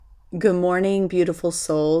Good morning, beautiful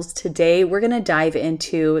souls. Today we're going to dive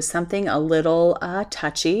into something a little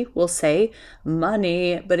touchy. We'll say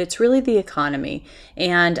money, but it's really the economy.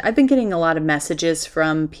 And I've been getting a lot of messages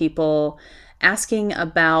from people asking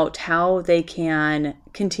about how they can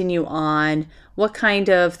continue on, what kind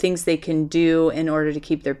of things they can do in order to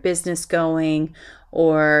keep their business going.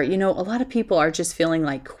 Or, a lot of people are just feeling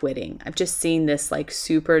like quitting. I've just seen this like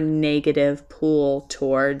super negative pull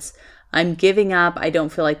towards I'm giving up. I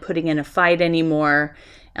don't feel like putting in a fight anymore.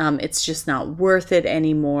 It's just not worth it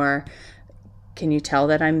anymore. Can you tell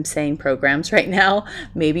that I'm saying programs right now?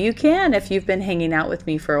 Maybe you can if you've been hanging out with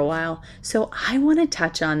me for a while. So I want to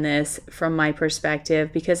touch on this from my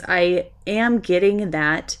perspective because I am getting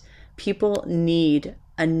that people need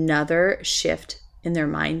another shift in their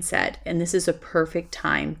mindset. And this is a perfect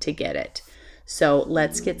time to get it. So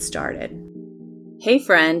let's get started. Hey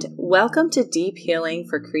friend, welcome to Deep Healing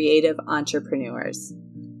for Creative Entrepreneurs.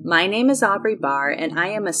 My name is Aubrey Barr and I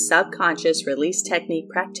am a subconscious release technique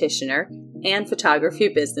practitioner and photography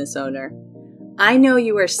business owner. I know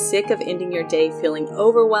you are sick of ending your day feeling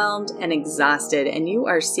overwhelmed and exhausted, and you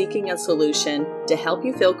are seeking a solution to help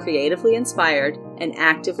you feel creatively inspired and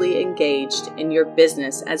actively engaged in your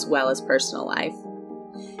business as well as personal life.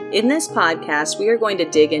 In this podcast, we are going to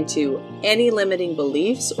dig into any limiting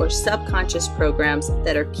beliefs or subconscious programs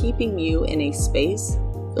that are keeping you in a space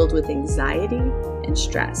filled with anxiety and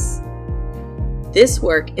stress. This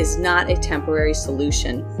work is not a temporary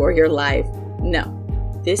solution for your life.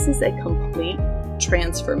 No, this is a complete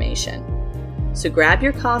transformation. So grab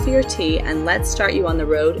your coffee or tea and let's start you on the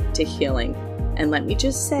road to healing. And let me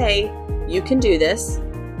just say, you can do this.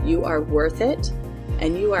 You are worth it.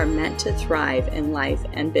 And you are meant to thrive in life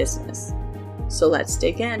and business. So let's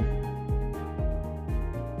dig in.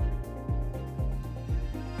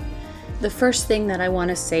 The first thing that I want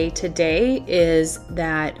to say today is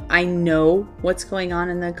that I know what's going on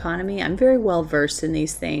in the economy. I'm very well versed in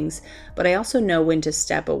these things, but I also know when to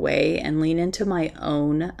step away and lean into my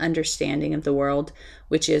own understanding of the world,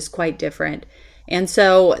 which is quite different. And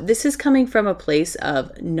so this is coming from a place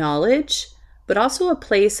of knowledge, but also a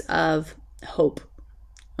place of hope.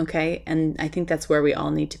 Okay, and I think that's where we all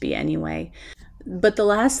need to be anyway. But the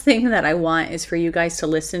last thing that I want is for you guys to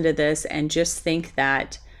listen to this and just think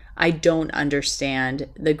that I don't understand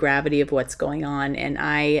the gravity of what's going on and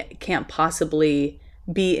I can't possibly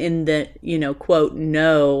be in the, quote,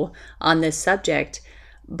 no on this subject,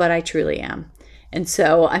 but I truly am. And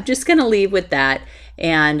so I'm just going to leave with that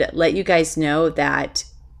and let you guys know that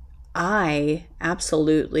I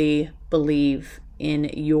absolutely believe in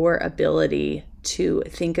your ability to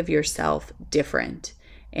think of yourself different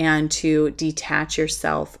and to detach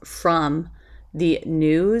yourself from the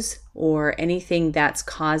news or anything that's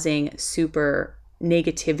causing super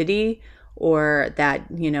negativity or that,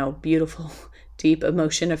 beautiful, deep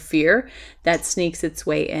emotion of fear that sneaks its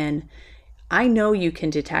way in. I know you can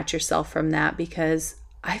detach yourself from that because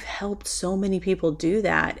I've helped so many people do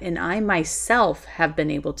that, and I myself have been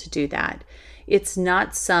able to do that. It's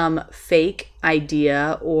not some fake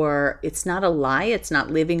idea or it's not a lie. It's not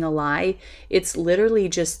living a lie. It's literally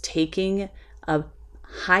just taking a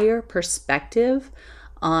higher perspective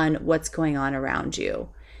on what's going on around you.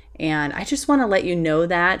 And I just want to let you know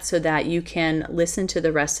that so that you can listen to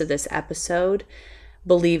the rest of this episode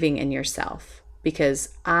believing in yourself,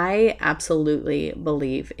 because I absolutely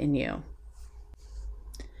believe in you.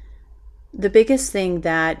 The biggest thing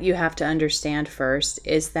that you have to understand first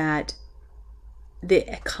is that the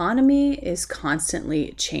economy is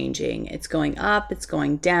constantly changing. It's going up, it's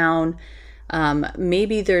going down.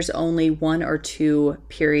 Maybe there's only one or two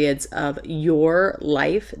periods of your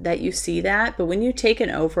life that you see that. But when you take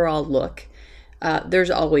an overall look,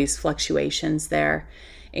 there's always fluctuations there.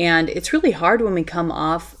 And it's really hard when we come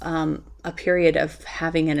off a period of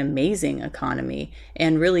having an amazing economy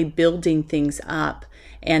and really building things up.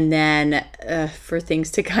 And then for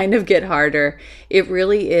things to kind of get harder, it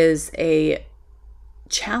really is a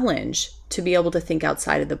challenge to be able to think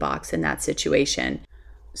outside of the box in that situation.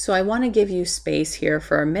 So I want to give you space here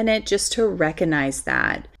for a minute just to recognize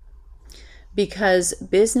that, because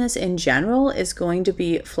business in general is going to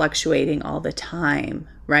be fluctuating all the time,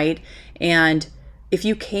 right? And if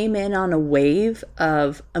you came in on a wave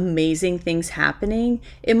of amazing things happening,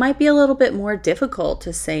 it might be a little bit more difficult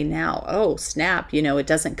to say now, oh, snap, it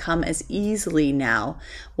doesn't come as easily now.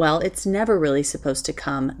 Well, it's never really supposed to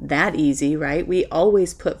come that easy, right? We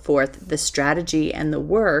always put forth the strategy and the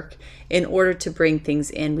work in order to bring things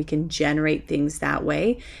in. We can generate things that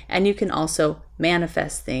way. And you can also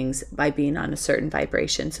manifest things by being on a certain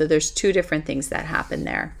vibration. So there's two different things that happen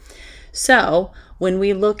there. So when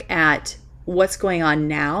we look at what's going on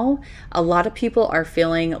now, a lot of people are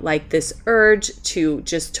feeling like this urge to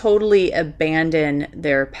just totally abandon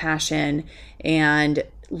their passion and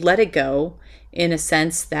let it go, in a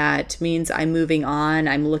sense that means I'm moving on.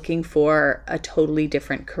 I'm looking for a totally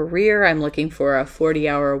different career. I'm looking for a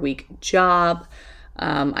 40-hour-a-week job.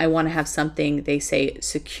 I want to have something, they say,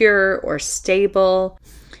 secure or stable.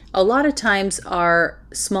 A lot of times our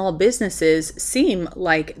small businesses seem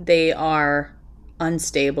like they are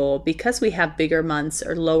unstable because we have bigger months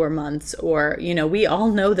or lower months, or, we all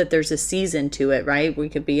know that there's a season to it, right? We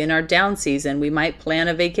could be in our down season. We might plan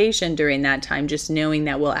a vacation during that time, just knowing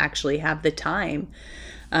that we'll actually have the time.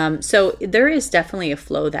 So there is definitely a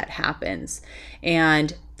flow that happens.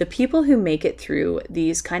 And the people who make it through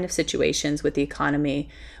these kind of situations with the economy,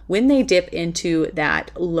 when they dip into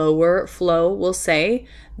that lower flow, we'll say,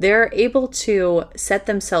 they're able to set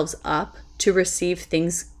themselves up to receive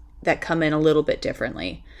things that come in a little bit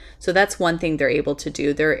differently. So that's one thing they're able to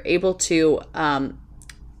do. They're able to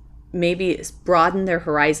maybe broaden their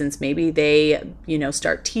horizons. Maybe they,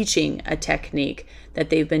 start teaching a technique that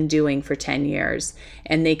they've been doing for 10 years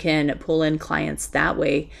and they can pull in clients that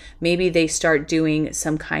way. Maybe they start doing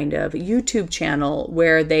some kind of YouTube channel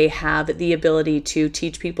where they have the ability to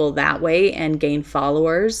teach people that way and gain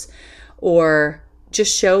followers, or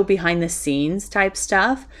just show behind the scenes type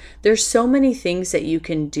stuff. There's so many things that you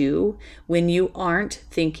can do when you aren't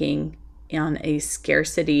thinking on a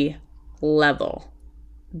scarcity level.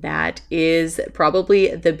 That is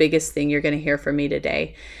probably the biggest thing you're going to hear from me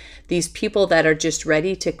today. These people that are just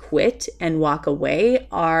ready to quit and walk away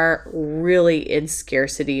are really in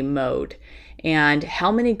scarcity mode. And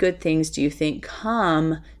how many good things do you think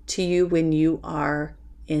come to you when you are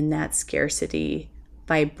in that scarcity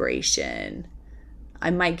vibration? I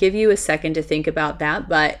might give you a second to think about that,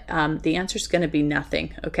 but the answer is going to be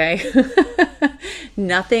nothing, okay?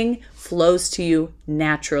 Nothing flows to you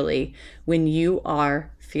naturally when you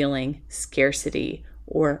are feeling scarcity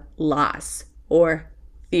or loss or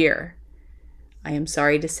fear. I am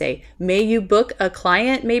sorry to say, may you book a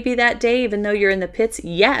client maybe that day, even though you're in the pits?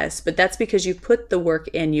 Yes, but that's because you put the work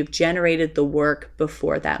in. You've generated the work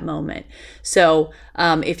before that moment. So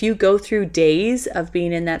if you go through days of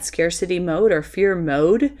being in that scarcity mode or fear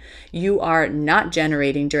mode, you are not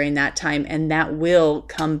generating during that time. And that will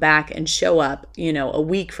come back and show up, a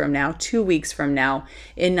week from now, 2 weeks from now,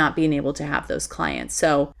 in not being able to have those clients.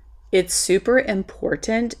 So it's super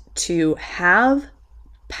important to have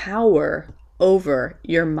power over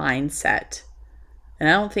your mindset. And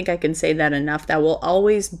I don't think I can say that enough. That will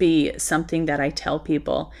always be something that I tell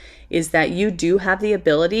people, is that you do have the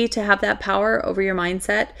ability to have that power over your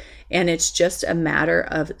mindset. And it's just a matter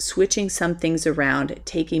of switching some things around,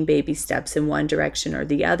 taking baby steps in one direction or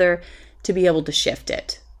the other to be able to shift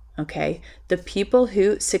it. Okay. The people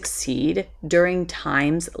who succeed during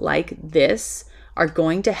times like this are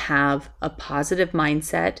going to have a positive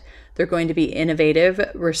mindset. They're going to be innovative,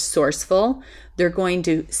 resourceful. They're going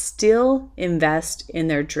to still invest in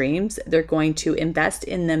their dreams. They're going to invest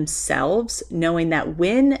in themselves, knowing that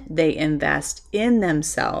when they invest in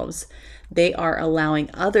themselves, they are allowing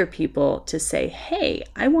other people to say, hey,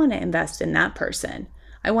 I want to invest in that person.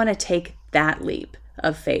 I want to take that leap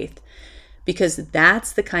of faith, because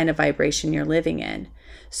that's the kind of vibration you're living in.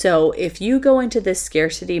 So if you go into this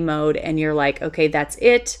scarcity mode and you're like, okay, that's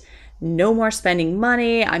it, no more spending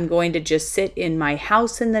money, I'm going to just sit in my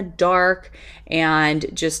house in the dark and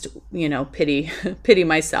just, pity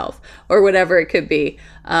myself, or whatever it could be.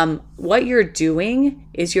 What you're doing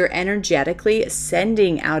is you're energetically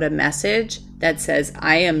sending out a message that says,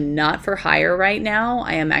 I am not for hire right now.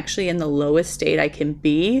 I am actually in the lowest state I can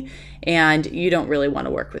be, and you don't really want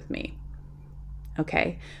to work with me.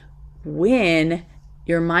 Okay. When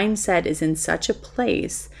your mindset is in such a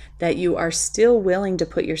place that you are still willing to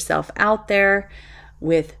put yourself out there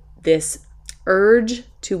with this urge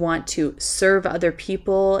to want to serve other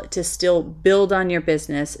people, to still build on your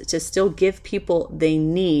business, to still give people they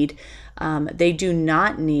need. They do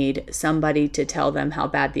not need somebody to tell them how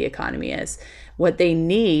bad the economy is. What they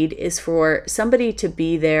need is for somebody to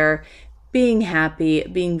be there, being happy,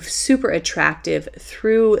 being super attractive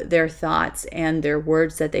through their thoughts and their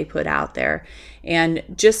words that they put out there, and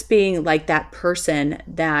just being like that person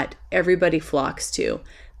that everybody flocks to.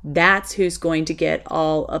 That's who's going to get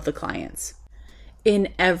all of the clients.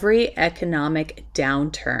 In every economic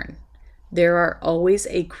downturn, there are always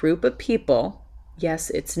a group of people. Yes,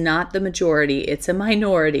 it's not the majority, it's a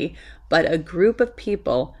minority, but a group of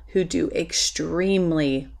people who do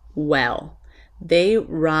extremely well. They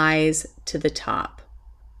rise to the top.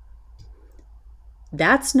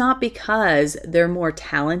 That's not because they're more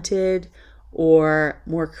talented or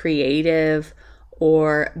more creative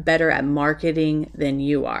or better at marketing than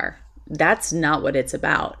you are. That's not what it's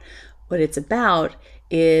about. What it's about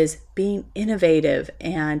is being innovative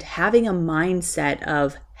and having a mindset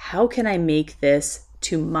of how can I make this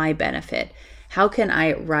to my benefit? How can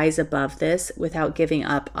I rise above this without giving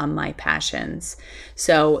up on my passions?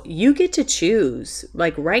 So you get to choose.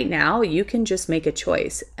 Like right now, you can just make a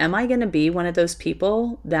choice. Am I going to be one of those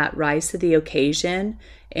people that rise to the occasion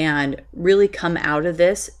and really come out of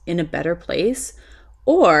this in a better place?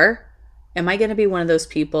 Or am I going to be one of those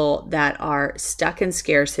people that are stuck in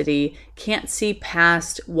scarcity, can't see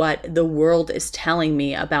past what the world is telling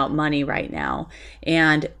me about money right now,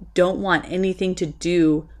 and don't want anything to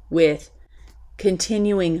do with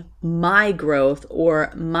continuing my growth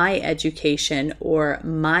or my education or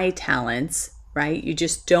my talents, right? You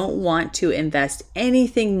just don't want to invest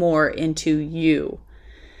anything more into you.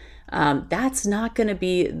 That's not going to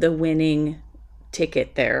be the winning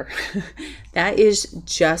ticket there. That is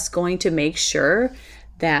just going to make sure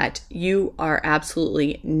that you are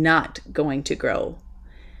absolutely not going to grow.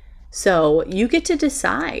 So you get to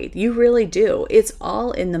decide. You really do. It's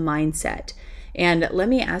all in the mindset. And let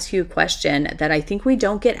me ask you a question that I think we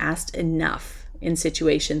don't get asked enough in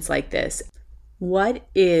situations like this. What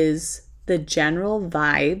is the general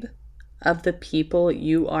vibe of the people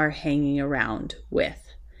you are hanging around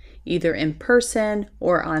with, either in person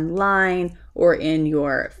or online or in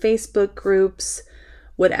your Facebook groups,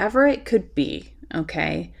 whatever it could be,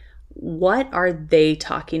 okay? What are they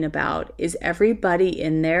talking about? Is everybody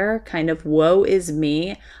in there kind of, woe is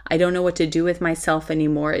me, I don't know what to do with myself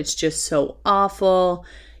anymore, it's just so awful,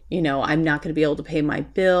 I'm not going to be able to pay my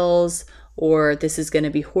bills, or this is going to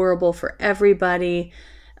be horrible for everybody?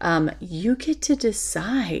 You get to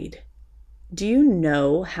decide. Do you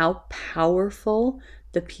know how powerful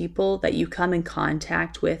the people that you come in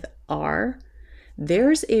contact with are?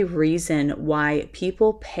 There's a reason why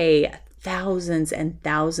people pay thousands and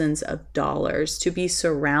thousands of dollars to be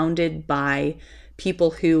surrounded by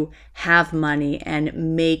people who have money and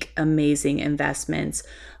make amazing investments,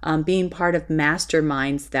 being part of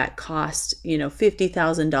masterminds that cost,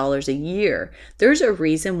 $50,000 a year. There's a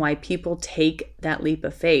reason why people take that leap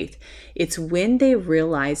of faith. It's when they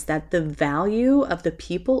realize that the value of the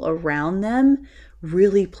people around them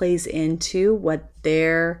really plays into what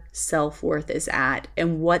their self-worth is at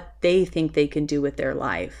and what they think they can do with their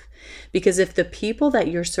life. Because if the people that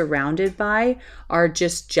you're surrounded by are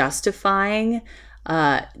just justifying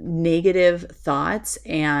negative thoughts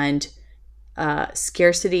and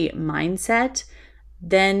scarcity mindset,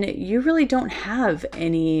 then you really don't have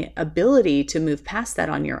any ability to move past that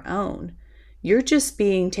on your own. You're just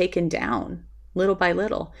being taken down little by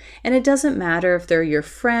little. And it doesn't matter if they're your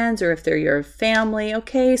friends or if they're your family.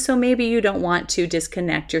 Okay, so maybe you don't want to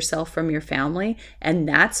disconnect yourself from your family, and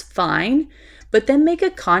that's fine. But then make a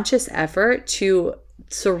conscious effort to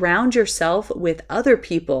surround yourself with other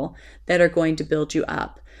people that are going to build you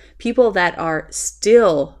up. People that are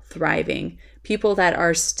still thriving, people that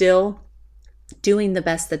are still doing the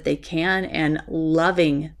best that they can and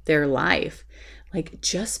loving their life. Like,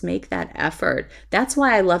 just make that effort. That's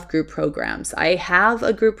why I love group programs. I have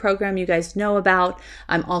a group program you guys know about.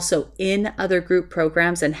 I'm also in other group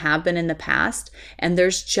programs and have been in the past. And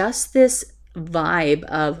there's just this vibe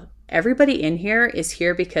of everybody in here is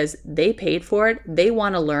here because they paid for it. They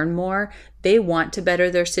want to learn more. They want to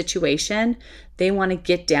better their situation. They want to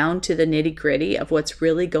get down to the nitty-gritty of what's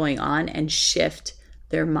really going on and shift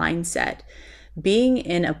their mindset. Being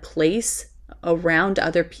in a place around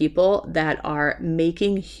other people that are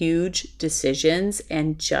making huge decisions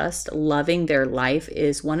and just loving their life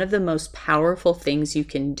is one of the most powerful things you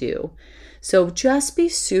can do. So just be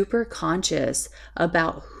super conscious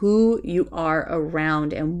about who you are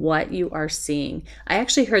around and what you are seeing. I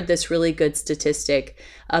actually heard this really good statistic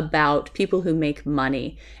about people who make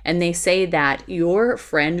money, and they say that your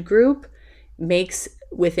friend group makes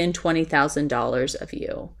within $20,000 of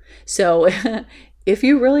you. So if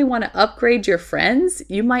you really want to upgrade your friends,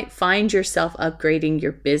 you might find yourself upgrading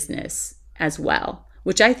your business as well,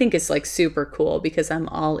 which I think is like super cool because I'm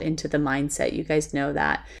all into the mindset. You guys know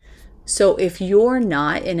that. So if you're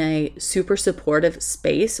not in a super supportive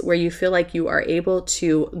space where you feel like you are able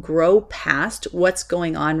to grow past what's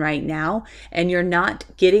going on right now and you're not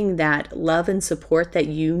getting that love and support that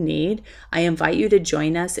you need, I invite you to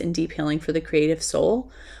join us in Deep Healing for the Creative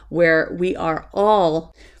Soul, where we are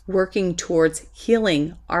all working towards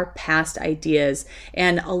healing our past ideas.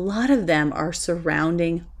 And a lot of them are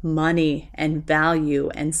surrounding money and value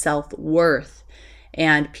and self-worth.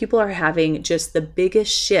 And people are having just the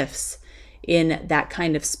biggest shifts in that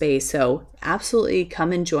kind of space. So absolutely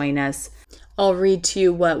come and join us. I'll read to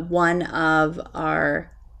you what one of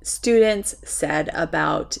our students said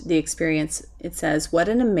about the experience. It says, "What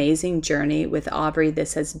an amazing journey with Aubrey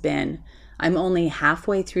this has been. I'm only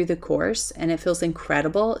halfway through the course, and it feels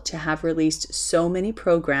incredible to have released so many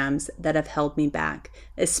programs that have held me back,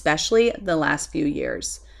 especially the last few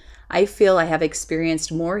years. I feel I have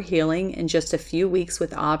experienced more healing in just a few weeks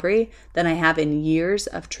with Aubrey than I have in years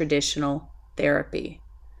of traditional therapy."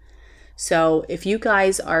 So if you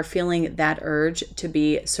guys are feeling that urge to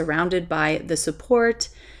be surrounded by the support,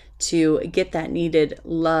 to get that needed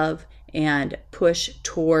love and push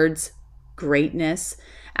towards greatness,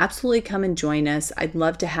 absolutely come and join us. I'd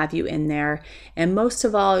love to have you in there. And most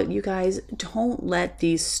of all, you guys, don't let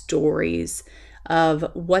these stories of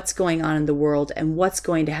what's going on in the world and what's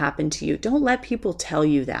going to happen to you, don't let people tell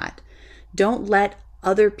you that. Don't let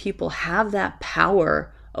other people have that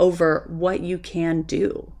power over what you can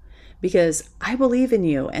do. Because I believe in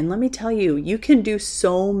you. And let me tell you, you can do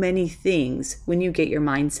so many things when you get your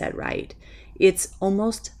mindset right. It's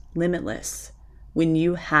almost limitless when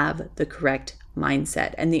you have the correct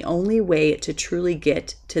mindset. And the only way to truly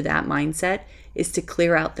get to that mindset is to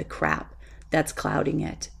clear out the crap that's clouding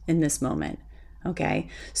it in this moment. Okay,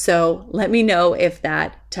 so let me know if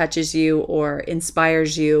that touches you or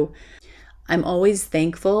inspires you. I'm always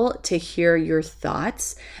thankful to hear your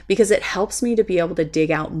thoughts because it helps me to be able to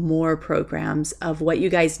dig out more programs of what you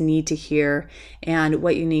guys need to hear and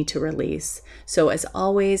what you need to release. So as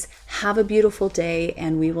always, have a beautiful day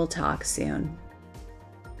and we will talk soon.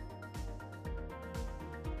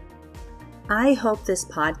 I hope this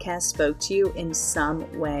podcast spoke to you in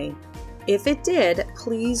some way. If it did,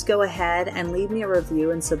 please go ahead and leave me a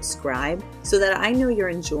review and subscribe so that I know you're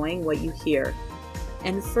enjoying what you hear.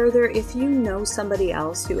 And further, if you know somebody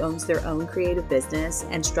else who owns their own creative business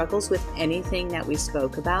and struggles with anything that we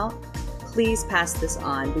spoke about, please pass this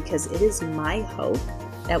on because it is my hope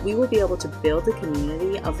that we will be able to build a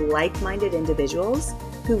community of like-minded individuals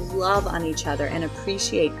who love on each other and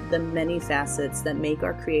appreciate the many facets that make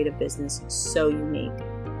our creative business so unique.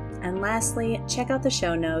 And lastly, check out the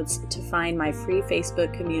show notes to find my free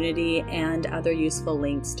Facebook community and other useful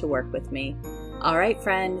links to work with me. All right,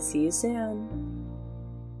 friend, see you soon.